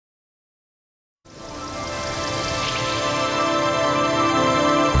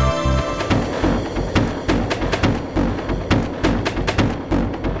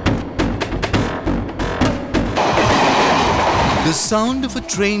sound of a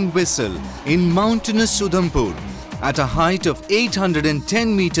train whistle in mountainous Udhampur at a height of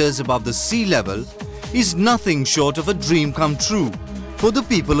 810 meters above the sea level is nothing short of a dream come true for the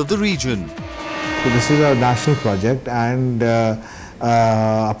people of the region. So this is a national project, and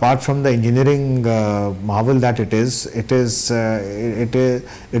apart from the engineering marvel that it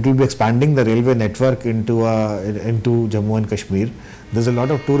will be expanding the railway network into Jammu and Kashmir. There's a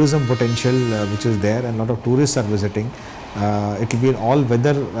lot of tourism potential which is there, and a lot of tourists are visiting. It will be an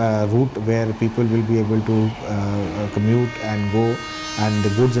all-weather route where people will be able to commute and go, and the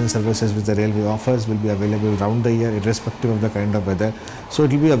goods and services which the railway offers will be available round the year, irrespective of the kind of weather. So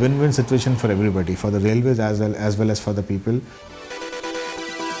it will be a win-win situation for everybody, for the railways as well as for the people.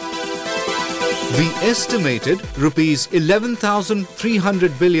 The estimated rupees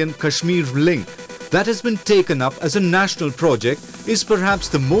 11,300 billion Kashmir link that has been taken up as a national project is perhaps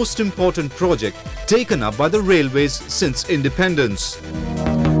the most important project taken up by the railways since independence.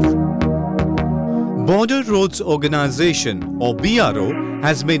 Border Roads Organization, or BRO,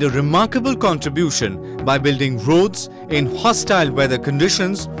 has made a remarkable contribution by building roads in hostile weather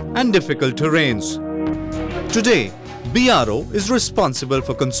conditions and difficult terrains. Today, BRO is responsible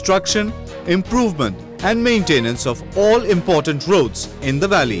for construction, improvement and maintenance of all important roads in the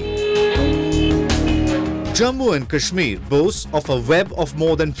valley. Jammu and Kashmir boasts of a web of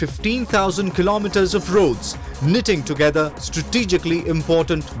more than 15,000 kilometers of roads, knitting together strategically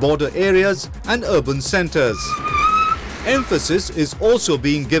important border areas and urban centers. Emphasis is also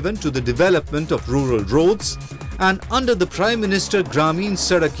being given to the development of rural roads, and under the Prime Minister Grameen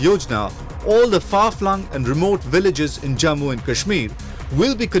Sadak Yojana, all the far-flung and remote villages in Jammu and Kashmir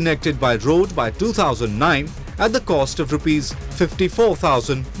will be connected by road by 2009 at the cost of rupees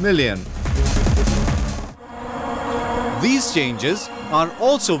 54,000 million. These changes are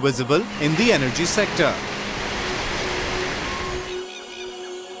also visible in the energy sector.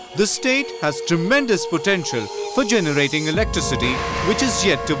 The state has tremendous potential for generating electricity which is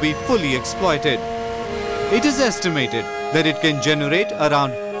yet to be fully exploited. It is estimated that it can generate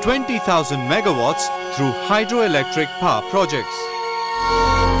around 20,000 megawatts through hydroelectric power projects.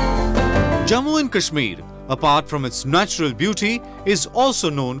 Jammu and Kashmir, apart from its natural beauty, is also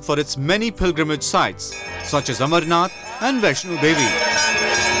known for its many pilgrimage sites such as Amarnath and Vaishno Devi.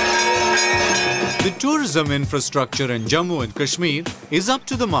 The tourism infrastructure in Jammu and Kashmir is up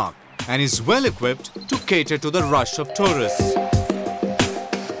to the mark and is well equipped to cater to the rush of tourists.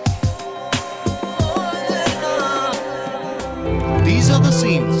 These are the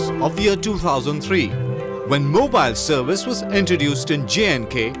scenes of the year 2003, when mobile service was introduced in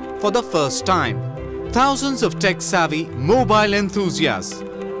J&K for the first time. Thousands of tech-savvy mobile enthusiasts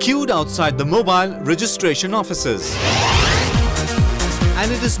queued outside the mobile registration offices.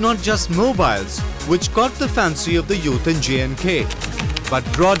 And it is not just mobiles which caught the fancy of the youth in J&K, but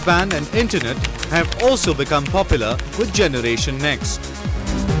broadband and internet have also become popular with Generation Next.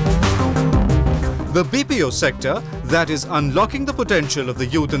 The BPO sector, that is unlocking the potential of the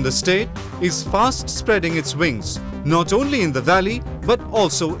youth in the state, is fast spreading its wings, not only in the valley but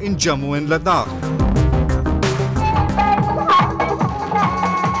also in Jammu and Ladakh.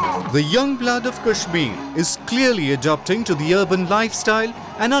 The young blood of Kashmir is clearly adapting to the urban lifestyle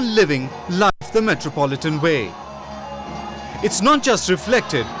and are living life the metropolitan way. It's not just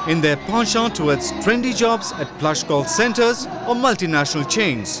reflected in their penchant towards trendy jobs at plush call centers or multinational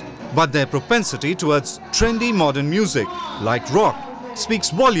chains, but their propensity towards trendy modern music, like rock, speaks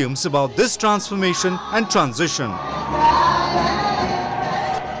volumes about this transformation and transition.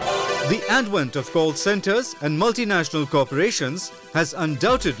 The advent of call centers and multinational corporations has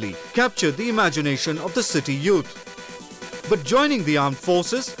undoubtedly captured the imagination of the city youth. But joining the armed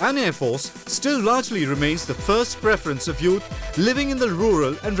forces and air force still largely remains the first preference of youth living in the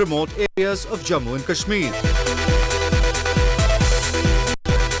rural and remote areas of Jammu and Kashmir.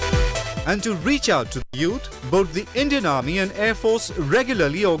 And to reach out to the youth, both the Indian Army and Air Force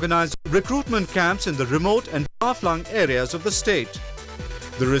regularly organize recruitment camps in the remote and far-flung areas of the state.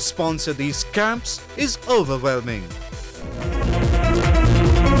 The response at these camps is overwhelming.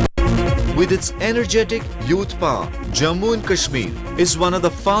 With its energetic youth power, Jammu and Kashmir is one of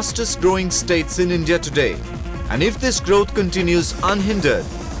the fastest growing states in India today. And if this growth continues unhindered,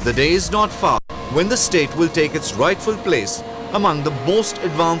 the day is not far when the state will take its rightful place among the most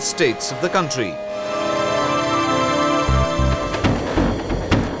advanced states of the country.